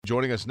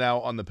joining us now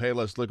on the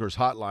Payless Liquors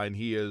hotline.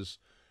 He is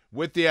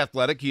with The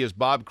Athletic. He is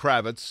Bob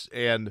Kravitz.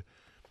 And,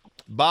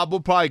 Bob, we'll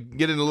probably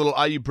get into a little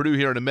IU Purdue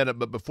here in a minute,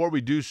 but before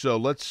we do so,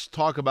 let's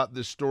talk about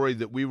this story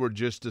that we were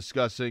just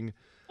discussing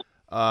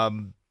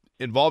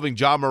involving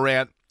Ja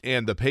Morant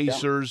and the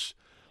Pacers.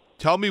 Yeah.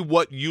 Tell me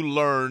what you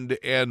learned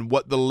and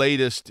what the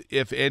latest,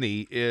 if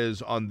any,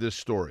 is on this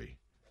story.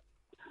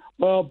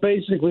 Well,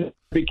 basically, I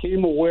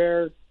became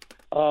aware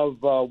of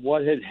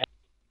what had happened.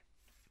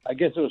 I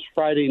guess it was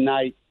Friday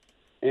night,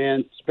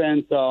 and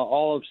spent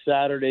all of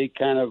Saturday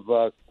kind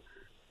of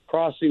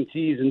crossing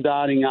T's and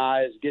dotting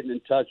I's, getting in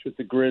touch with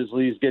the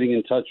Grizzlies, getting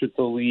in touch with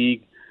the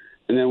league,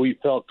 and then we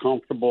felt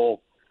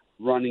comfortable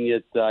running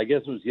it. I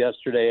guess it was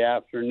yesterday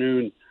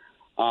afternoon.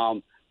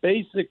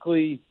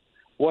 Basically,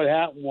 what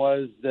happened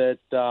was that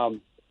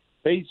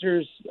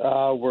Pacers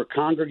were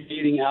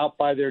congregating out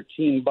by their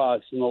team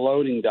bus in the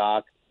loading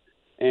dock,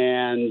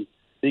 and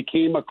they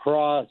came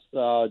across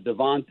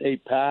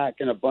Devontae Pack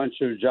and a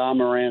bunch of Ja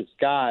Morant's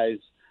guys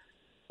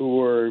who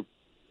were,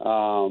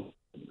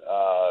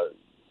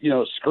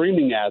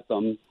 screaming at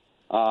them,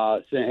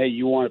 saying, hey,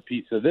 you want a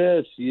piece of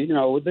this?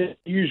 With the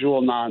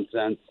usual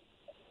nonsense.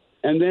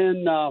 And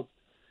then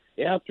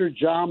after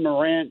Ja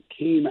Morant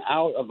came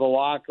out of the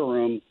locker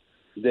room,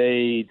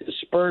 they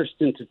dispersed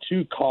into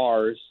two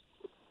cars,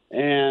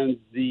 and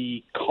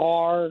the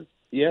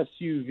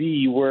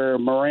SUV where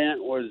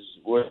Morant was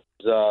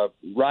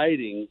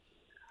riding,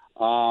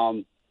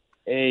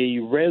 a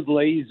red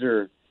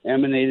laser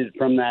emanated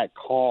from that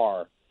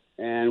car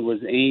and was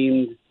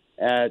aimed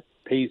at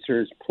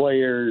Pacers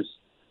players,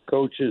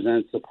 coaches,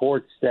 and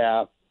support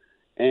staff.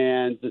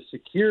 And the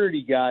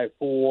security guy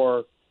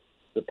for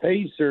the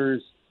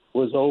Pacers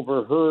was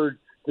overheard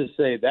to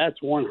say, that's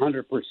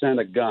 100%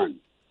 a gun.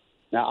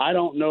 Now, I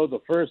don't know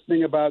the first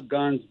thing about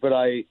guns, but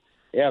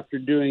after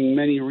doing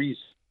many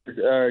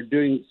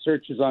doing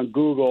searches on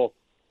Google,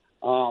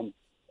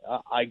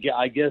 I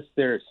guess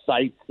there are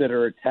sites that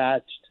are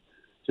attached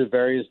to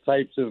various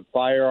types of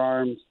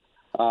firearms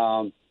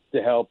to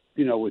help,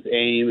 with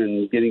aim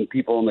and getting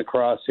people in the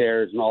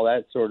crosshairs and all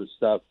that sort of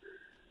stuff.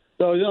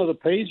 So, the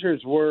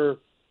Pacers were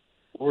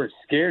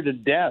scared to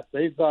death.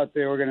 They thought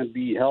they were going to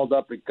be held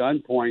up at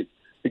gunpoint.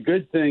 The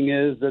good thing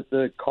is that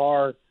the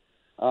car,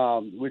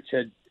 which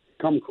had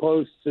come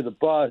close to the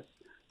bus,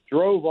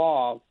 drove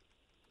off,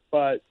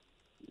 but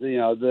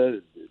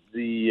the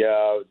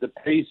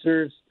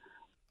Pacers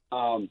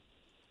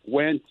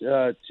went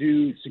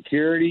to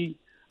security.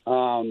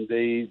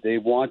 They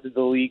wanted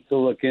the league to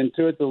look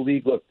into it. The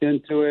league looked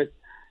into it,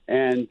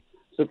 and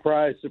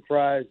surprise,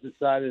 surprise,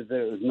 decided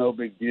that it was no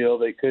big deal.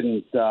 They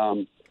couldn't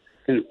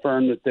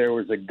confirm that there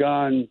was a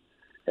gun,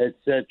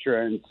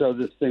 etc. And so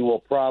this thing will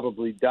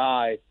probably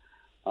die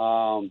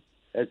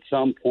at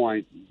some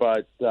point.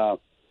 But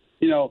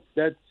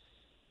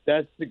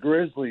that's the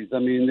Grizzlies. I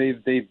mean,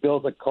 they've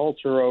built a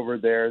culture over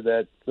there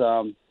that's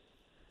a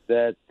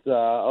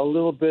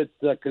little bit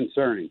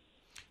concerning.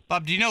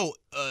 Bob, do you know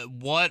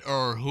what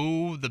or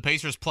who the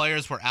Pacers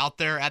players were out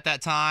there at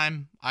that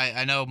time?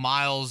 I know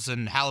Miles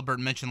and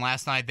Halliburton mentioned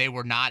last night they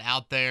were not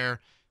out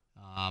there.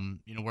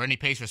 Were any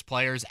Pacers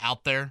players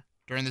out there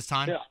during this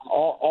time? Yeah,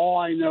 all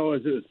I know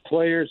is it was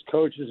players,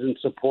 coaches, and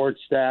support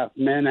staff,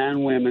 men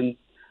and women.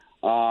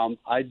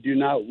 We do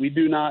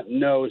not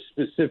know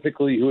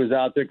specifically who was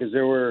out there because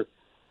there were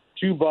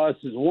two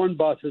buses. One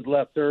bus had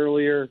left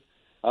earlier.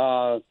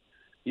 Not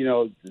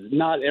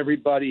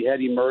everybody had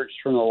emerged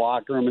from the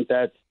locker room at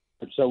that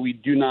time, so we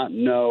do not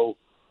know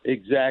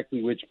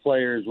exactly which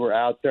players were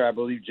out there. I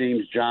believe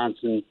James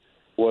Johnson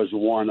was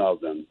one of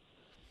them.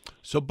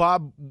 So,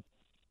 Bob,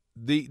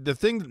 the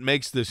thing that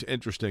makes this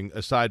interesting,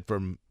 aside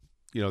from,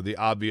 the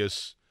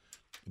obvious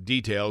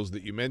details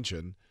that you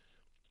mentioned,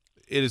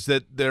 is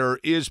that there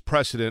is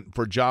precedent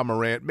for Ja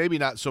Morant, maybe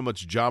not so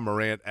much Ja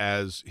Morant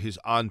as his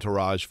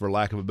entourage, for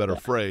lack of a better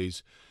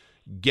phrase,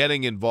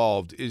 getting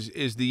involved.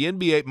 Is the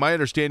NBA, my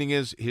understanding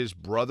is his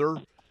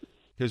brother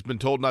has been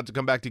told not to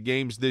come back to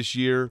games this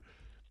year.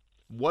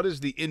 What is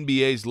the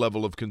NBA's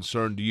level of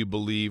concern, do you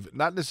believe,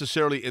 not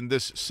necessarily in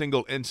this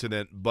single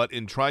incident, but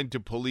in trying to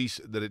police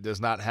that it does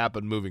not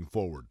happen moving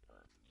forward?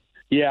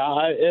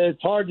 Yeah,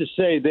 it's hard to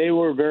say. They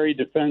were very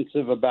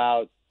defensive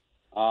about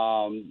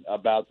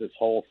this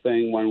whole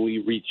thing when we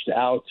reached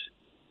out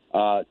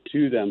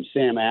to them.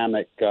 Sam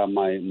Amick,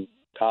 my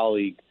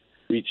colleague,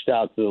 reached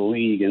out to the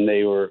league, and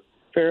they were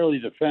fairly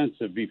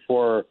defensive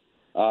before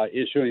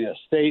issuing a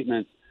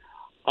statement.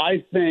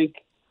 I think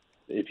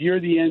if you're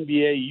the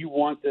NBA, you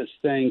want this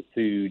thing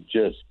to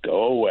just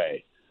go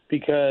away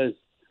because,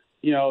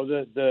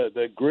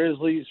 the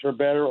Grizzlies, for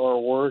better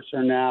or worse,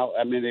 are now,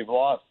 they've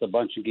lost a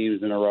bunch of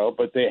games in a row,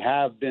 but they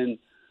have been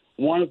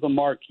one of the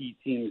marquee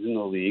teams in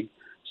the league.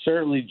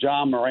 Certainly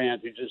Ja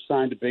Morant, who just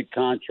signed a big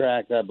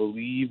contract, I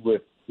believe,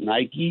 with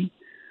Nike.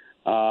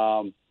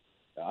 I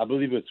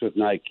believe it's with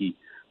Nike.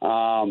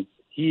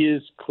 He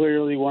is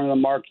clearly one of the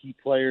marquee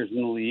players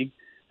in the league,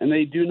 and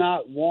they do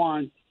not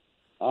want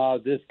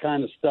this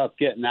kind of stuff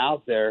getting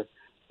out there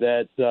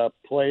that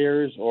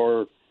players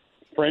or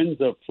friends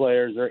of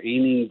players are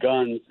aiming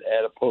guns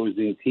at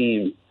opposing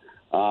teams.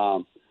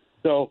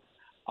 So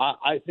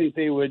I think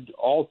they would,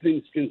 all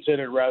things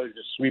considered, rather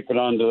just sweep it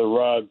under the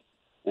rug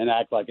and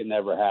act like it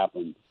never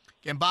happened.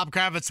 And Bob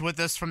Kravitz with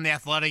us from The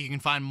Athletic. You can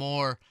find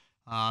more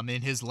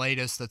in his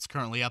latest that's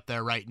currently up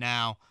there right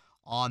now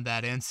on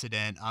that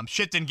incident.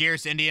 Shifting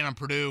gears to Indiana and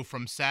Purdue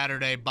from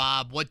Saturday.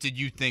 Bob, what did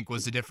you think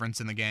was the difference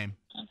in the game?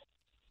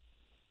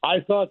 I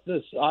thought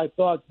the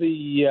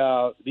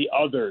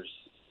others.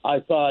 I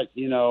thought,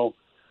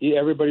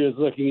 everybody was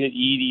looking at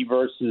Edey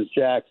versus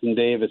Jackson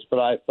Davis, but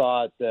I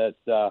thought that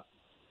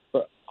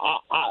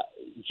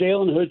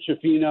Jalen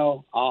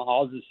Hood-Schifino,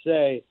 I'll just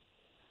say,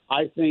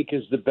 I think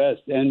is the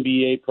best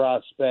NBA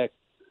prospect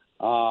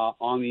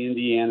on the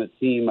Indiana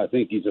team. I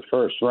think he's a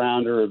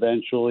first-rounder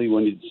eventually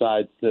when he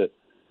decides to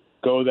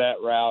go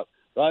that route.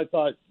 But I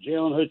thought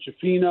Jalen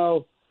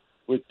Hood-Schifino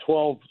with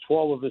 12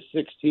 of his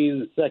 16 in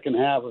the second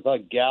half. I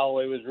thought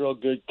Galloway was real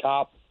good.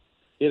 Kopp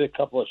hit a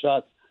couple of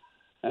shots.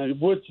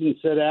 And Woodson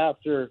said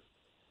after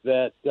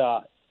that he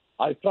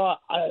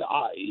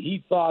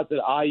thought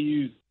that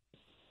IU's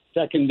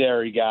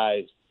secondary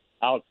guys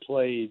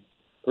outplayed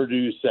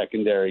Purdue's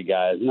secondary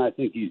guys, and I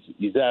think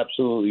he's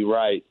absolutely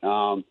right.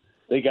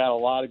 They got a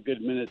lot of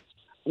good minutes.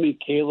 I mean,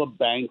 Caleb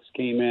Banks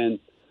came in,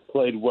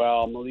 played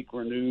well. Malik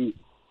Renew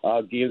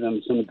gave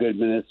them some good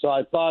minutes. So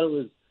I thought it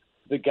was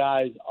the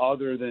guys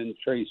other than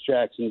Trace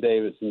Jackson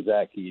Davis and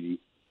Zach Edey.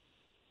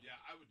 Yeah,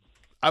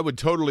 I would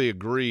totally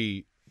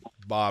agree,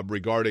 Bob,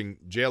 regarding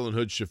Jalen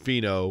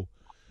Hood-Schifino.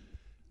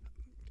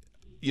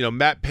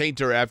 Matt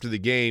Painter after the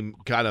game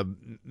kind of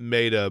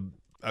made a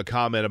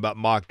comment about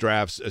mock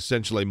drafts,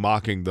 essentially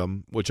mocking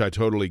them, which I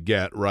totally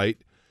get, right?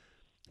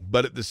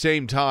 But at the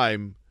same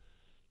time,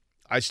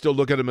 I still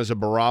look at him as a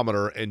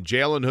barometer, and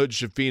Jalen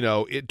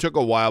Hood-Schifino, it took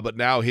a while, but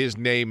now his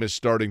name is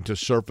starting to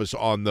surface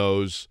on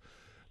those,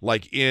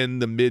 like in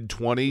the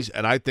mid-20s,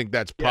 and I think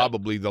that's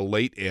probably the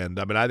late end.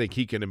 I mean, I think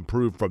he can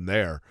improve from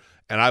there,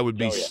 and I would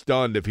be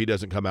stunned if he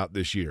doesn't come out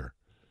this year.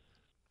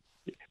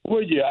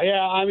 Would you?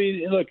 Yeah, I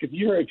mean, look, if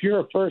you're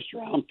a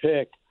first-round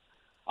pick,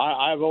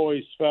 I've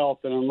always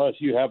felt that unless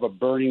you have a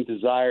burning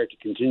desire to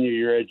continue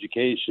your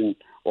education,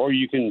 or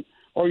you can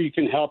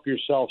help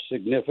yourself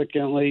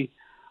significantly,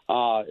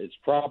 it's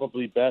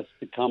probably best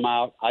to come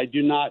out. I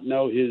do not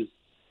know his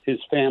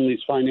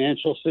family's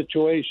financial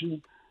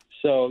situation,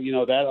 so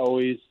that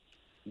always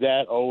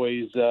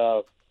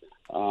has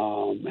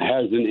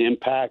an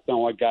impact on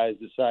what guys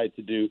decide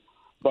to do.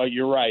 But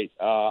you're right.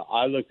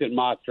 I looked at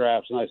mock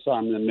drafts and I saw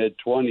him in the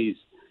mid-20s,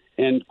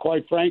 and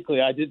quite frankly,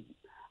 I did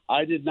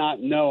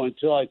not know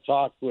until I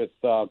talked with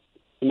some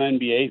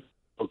NBA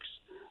folks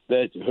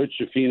that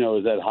Hood-Schifino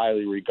is that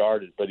highly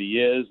regarded. But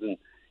he is, and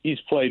he's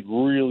played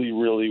really,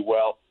 really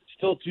well.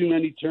 Still too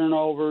many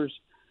turnovers.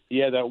 He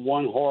had that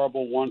one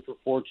horrible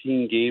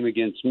 1-for-14 game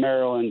against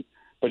Maryland,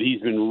 but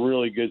he's been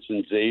really good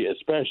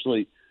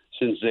especially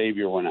since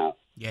Xavier went out.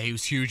 Yeah, he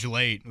was huge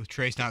late with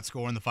Trace not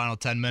scoring the final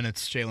 10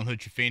 minutes. Jalen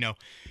Hood-Schifino,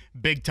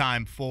 big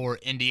time for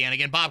Indiana.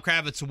 Again, Bob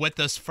Kravitz with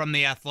us from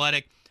The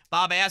Athletic.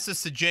 Bob, I asked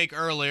this to Jake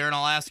earlier, and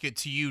I'll ask it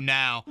to you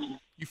now.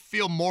 You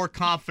feel more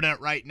confident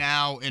right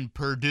now in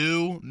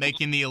Purdue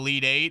making the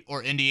Elite Eight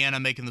or Indiana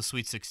making the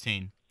Sweet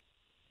 16?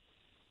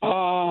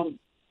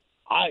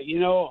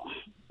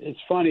 It's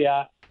funny.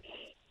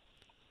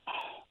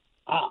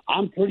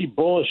 I'm pretty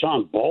bullish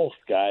on both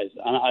guys.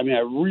 I mean, I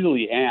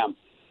really am.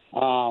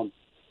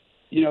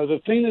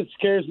 The thing that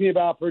scares me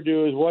about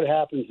Purdue is what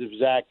happens if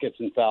Zach gets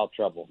in foul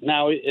trouble.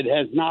 Now, it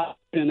has not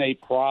been a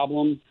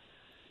problem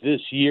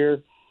this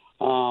year,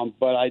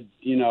 but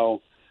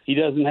he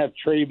doesn't have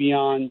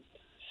Travion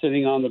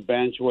sitting on the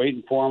bench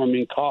waiting for him. I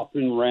mean,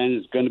 Kaufman-Wren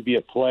is going to be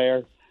a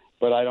player,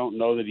 but I don't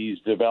know that he's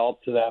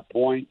developed to that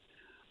point.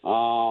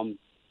 I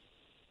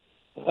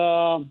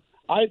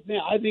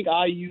think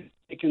IU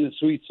taking the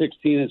Sweet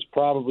 16 is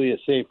probably a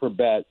safer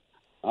bet.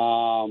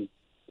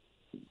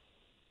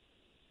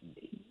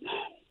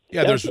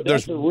 There's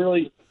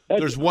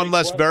one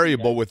less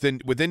variable with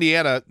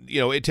Indiana.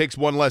 It takes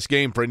one less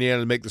game for Indiana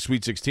to make the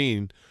Sweet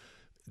 16.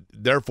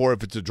 Therefore,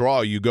 if it's a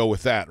draw, you go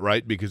with that,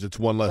 right? Because it's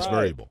one less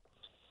variable.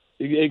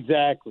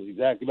 Exactly.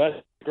 That's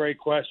a great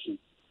question.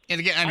 And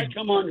again, I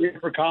come on here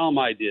for column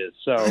ideas,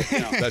 so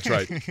that's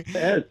right.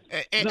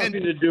 It has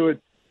nothing to do with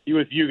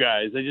you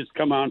guys. They just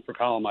come on for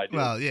column ideas.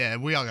 Well, yeah,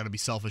 we all got to be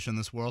selfish in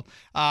this world.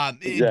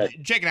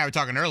 Exactly. Jake and I were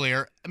talking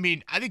earlier. I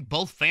mean, I think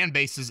both fan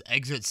bases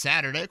exit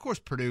Saturday. Of course,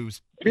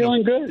 Purdue's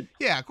feeling good.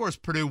 Yeah, of course,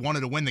 Purdue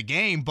wanted to win the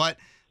game, but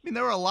I mean,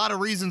 there were a lot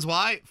of reasons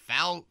why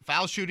foul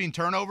shooting,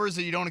 turnovers,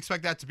 that you don't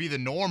expect that to be the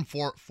norm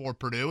for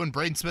Purdue. And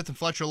Braden Smith and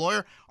Fletcher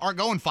Lawyer aren't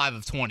going 5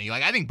 of 20.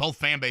 Like, I think both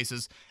fan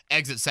bases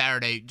exit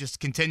Saturday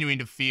just continuing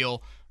to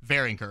feel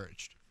very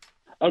encouraged.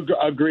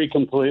 Agree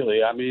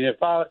completely. I mean,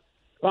 if I'm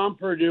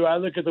Purdue, I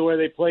look at the way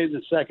they played in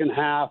the second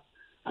half.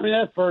 I mean,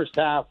 that first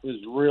half was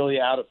really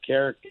out of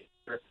character.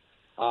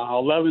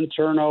 11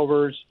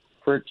 turnovers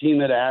for a team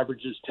that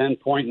averages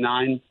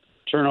 10.9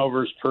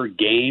 turnovers per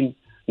game.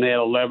 And they had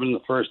 11 in the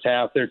first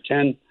half. They're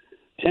 10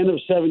 of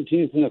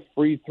 17 from the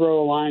free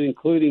throw line,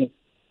 including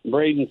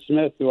Braden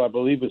Smith, who I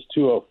believe was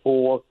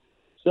 204.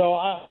 So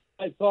I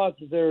thought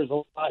that there was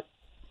a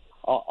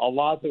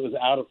lot that was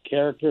out of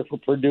character for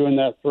Purdue in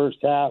that first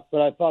half,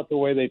 but I thought the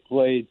way they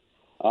played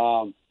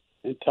and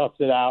toughed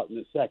it out in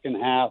the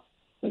second half,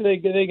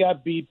 they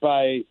got beat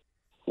by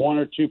one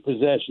or two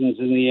possessions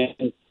in the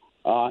end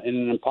in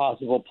an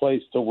impossible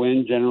place to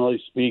win,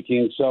 generally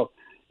speaking. So,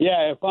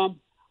 yeah, if I'm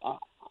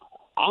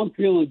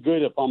feeling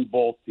good if I'm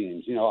both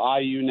teams. You know,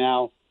 IU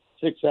now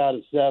 6 out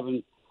of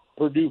 7.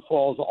 Purdue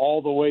falls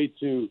all the way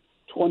to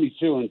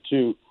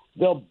 22-2.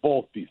 They'll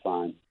both be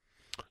fine.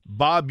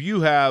 Bob,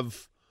 you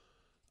have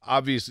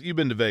obviously you've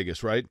been to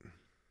Vegas, right?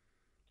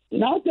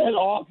 Not that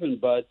often,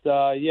 but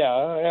yeah,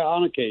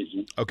 on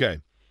occasion. Okay.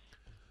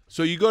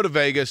 So you go to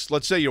Vegas.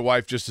 Let's say your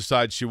wife just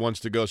decides she wants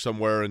to go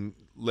somewhere and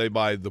lay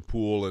by the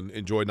pool and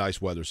enjoy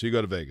nice weather. So you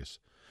go to Vegas.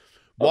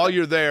 While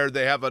you're there,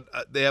 they have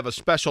a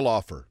special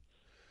offer.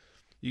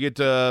 You get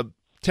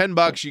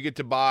 $10. You get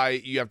to buy.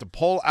 You have to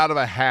pull out of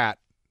a hat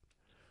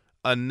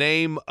a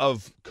name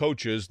of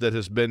coaches that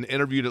has been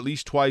interviewed at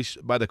least twice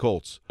by the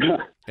Colts.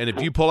 And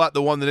if you pull out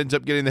the one that ends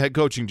up getting the head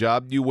coaching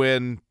job, you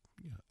win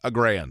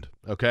 $1,000.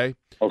 Okay.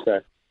 Okay.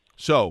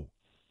 So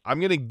I'm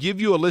going to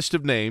give you a list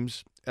of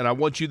names, and I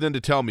want you then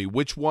to tell me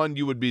which one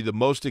you would be the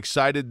most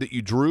excited that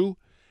you drew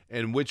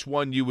and which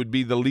one you would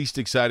be the least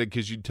excited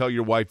because you'd tell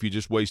your wife you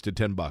just wasted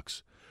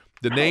 $10.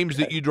 The names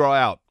that you draw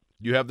out,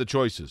 you have the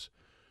choices.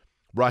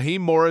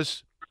 Raheem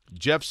Morris,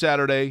 Jeff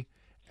Saturday,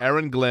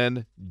 Aaron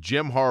Glenn,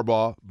 Jim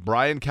Harbaugh,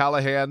 Brian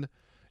Callahan,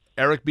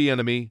 Eric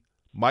Bieniemy,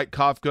 Mike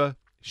Kafka,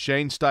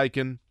 Shane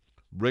Steichen,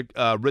 Rich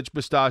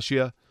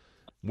Bisaccia,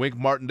 Wink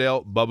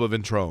Martindale, Bubba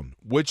Ventrone.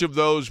 Which of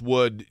those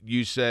would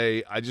you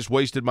say, I just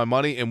wasted my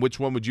money, and which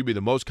one would you be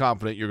the most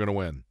confident you're going to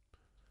win?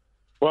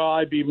 Well,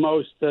 I'd be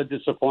most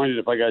disappointed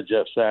if I got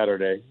Jeff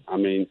Saturday. I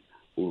mean,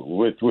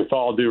 with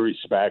all due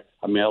respect,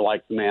 I mean, I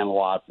like the man a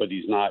lot, but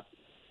he's not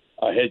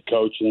a head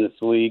coach in this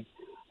league.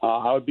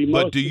 I would be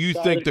most But do you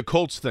excited. think the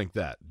Colts think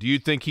that? Do you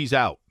think he's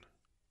out?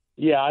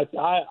 Yeah,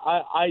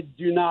 I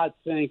do not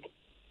think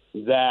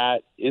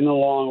that in the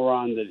long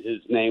run that his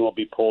name will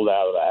be pulled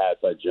out of the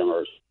hat by Jim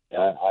Irsay.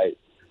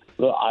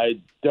 I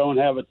don't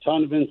have a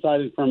ton of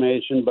inside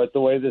information, but the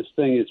way this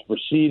thing is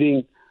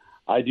proceeding,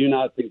 I do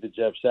not think that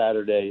Jeff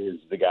Saturday is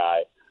the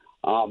guy.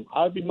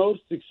 I'd be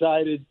most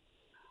excited.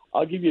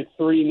 I'll give you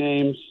 3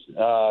 names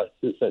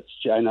since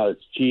I know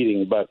it's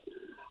cheating, but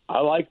I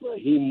like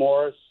Raheem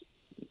Morris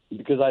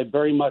because I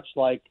very much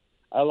like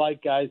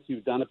guys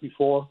who've done it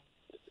before.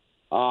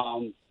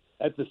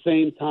 At the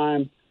same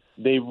time,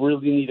 they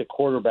really need a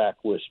quarterback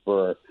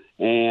whisperer.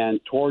 And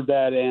toward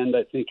that end,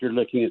 I think you're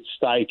looking at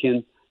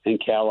Steichen and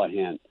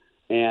Callahan.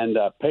 And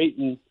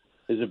Peyton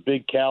is a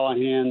big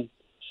Callahan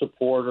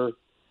supporter.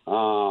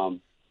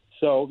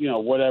 So, you know,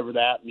 whatever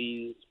that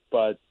means.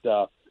 But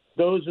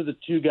those are the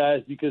 2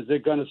 guys because they're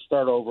going to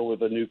start over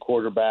with a new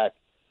quarterback.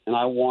 And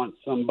I want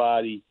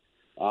somebody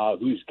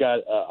who's got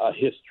a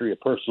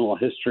personal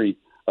history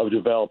of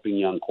developing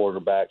young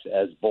quarterbacks,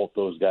 as both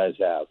those guys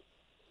have.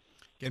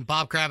 And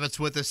Bob Kravitz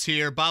with us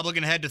here. Bob,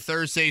 looking ahead to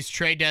Thursday's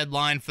trade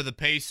deadline for the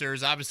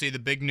Pacers. Obviously, the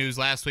big news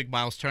last week,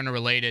 Miles Turner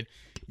related.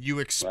 You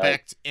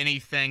expect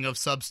anything of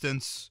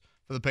substance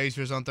for the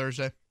Pacers on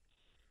Thursday?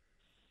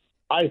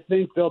 I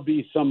think there'll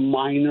be some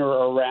minor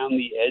around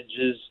the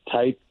edges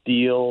type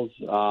deals.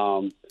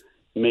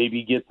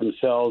 Maybe get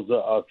themselves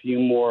a few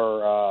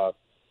more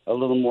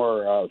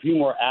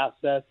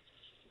assets,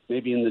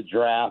 maybe in the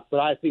draft. But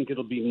I think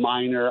it'll be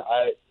minor.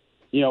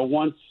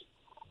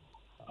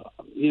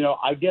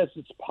 I guess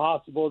it's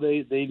possible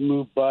they'd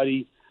move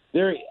Buddy.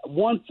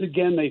 Once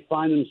again, they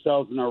find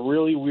themselves in a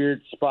really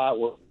weird spot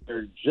where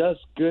they're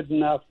just good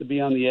enough to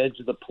be on the edge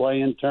of the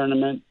play-in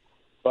tournament,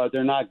 but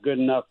they're not good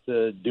enough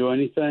to do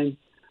anything.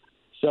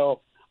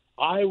 So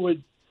I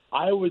would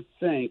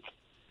think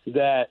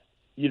that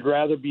you'd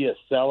rather be a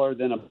seller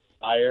than a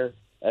buyer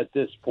at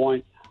this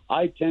point.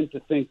 I tend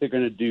to think they're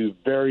going to do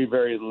very,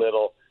 very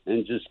little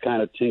and just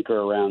kind of tinker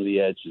around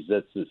the edges.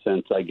 That's the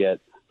sense I get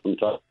from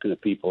talking to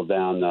people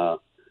down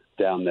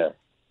there.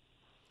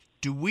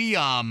 Do we,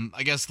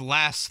 I guess the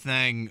last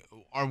thing,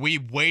 are we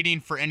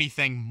waiting for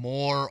anything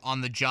more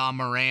on the Ja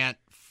Morant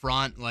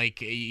front?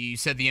 Like you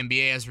said, the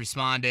NBA has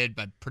responded,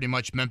 but pretty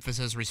much Memphis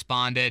has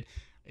responded.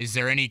 Is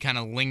there any kind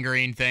of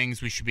lingering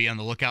things we should be on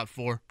the lookout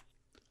for?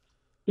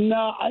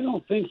 No, I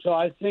don't think so.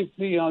 I think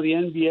the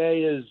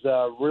NBA has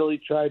really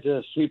tried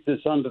to sweep this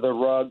under the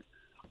rug.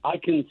 I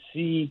can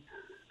see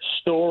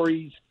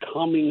stories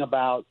coming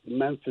about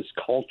Memphis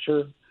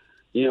culture.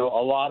 You know,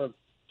 a lot of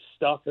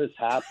stuff has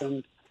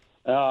happened.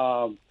 With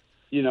on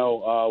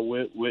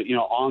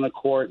the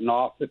court and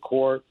off the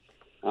court.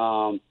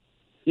 I'm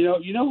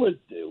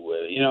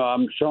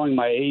showing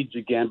my age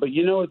again, but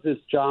you know what this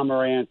Ja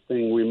Morant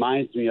thing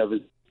reminds me of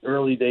is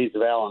early days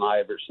of Allen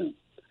Iverson.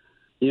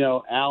 You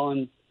know,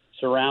 Allen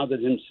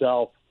surrounded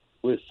himself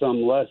with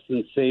some less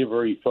than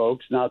savory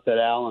folks. Not that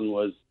Allen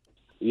was,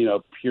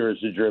 pure as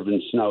the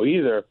driven snow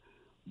either,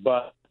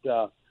 but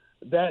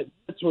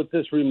that's what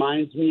this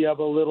reminds me of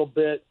a little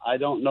bit. I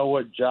don't know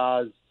what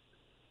Ja's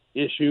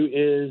issue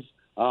is.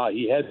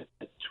 He had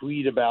a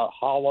tweet about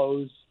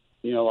hollows,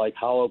 like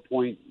hollow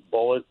point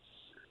bullets.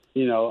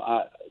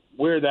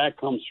 Where that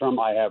comes from,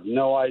 I have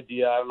no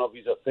idea. I don't know if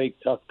he's a fake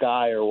tough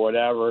guy or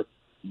whatever,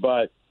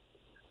 but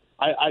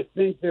I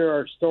think there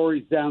are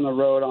stories down the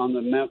road on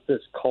the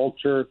Memphis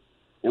culture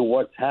and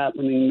what's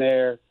happening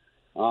there.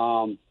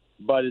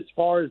 But as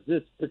far as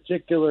this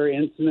particular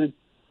incident,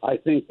 I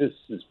think this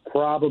is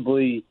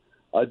probably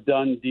a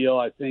done deal.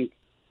 I think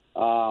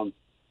the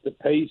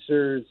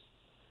Pacers,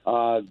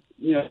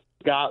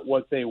 got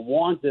what they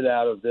wanted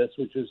out of this,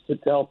 which is to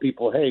tell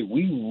people, hey,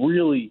 we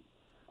really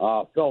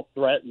felt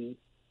threatened,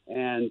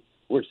 and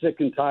we're sick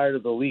and tired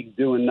of the league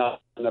doing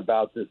nothing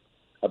about this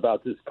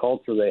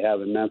culture they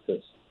have in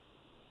Memphis.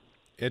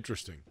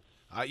 Interesting.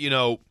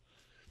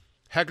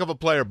 Heck of a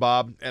player,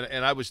 Bob.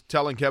 And I was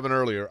telling Kevin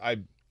earlier, I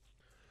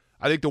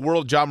think the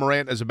world of Ja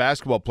Morant as a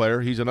basketball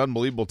player, he's an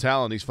unbelievable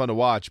talent. He's fun to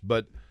watch.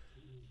 But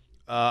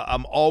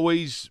I'm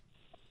always,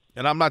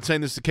 and I'm not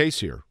saying this is the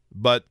case here,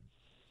 but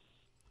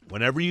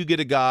whenever you get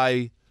a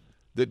guy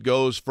that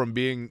goes from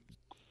being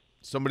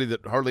somebody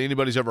that hardly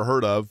anybody's ever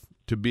heard of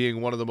to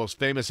being one of the most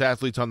famous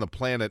athletes on the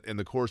planet in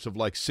the course of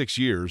like 6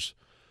 years,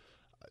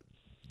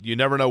 you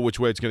never know which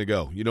way it's going to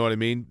go. You know what I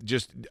mean?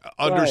 Just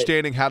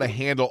understanding how to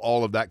handle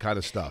all of that kind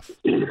of stuff.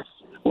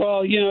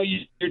 Well,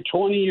 you're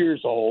 20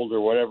 years old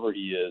or whatever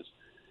he is,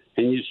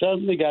 and you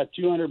suddenly got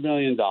 $200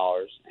 million,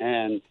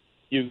 and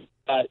you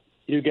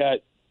got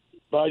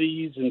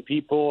buddies and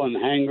people and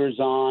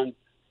hangers-on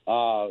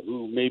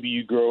who maybe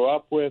you grew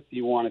up with.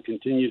 You want to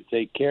continue to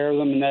take care of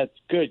them, and that's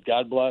good.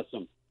 God bless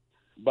them.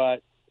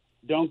 But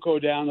don't go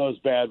down those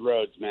bad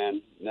roads,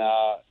 man.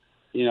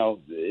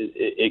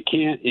 It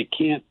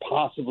can't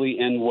possibly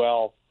end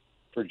well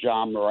for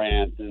Ja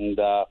Morant, and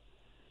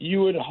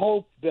you would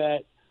hope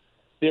that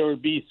there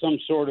would be some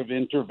sort of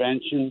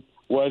intervention,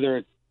 whether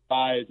it's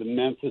by the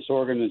Memphis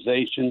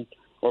organization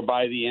or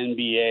by the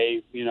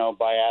NBA,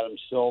 by Adam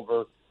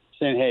Silver,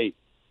 saying, hey,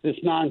 this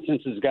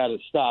nonsense has got to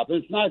stop.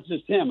 And it's not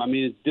just him. I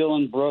mean, it's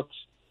Dylan Brooks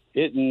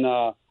hitting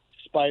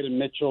Spida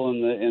Mitchell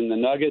in the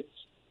Nuggets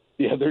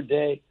the other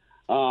day.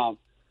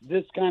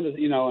 This kind of,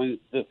 and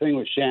the thing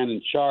with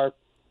Shannon Sharp.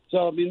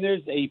 So, I mean,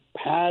 there's a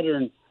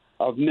pattern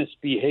of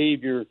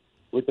misbehavior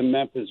with the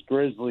Memphis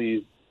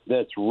Grizzlies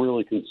that's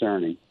really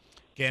concerning.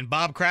 Again,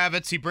 Bob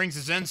Kravitz, he brings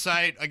his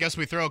insight. I guess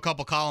we throw a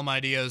couple column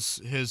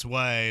ideas his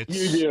way.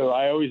 You do.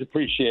 I always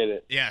appreciate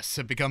it. Yes,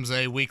 it becomes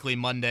a weekly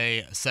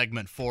Monday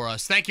segment for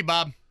us. Thank you,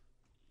 Bob.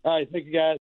 All right. Thank you, guys.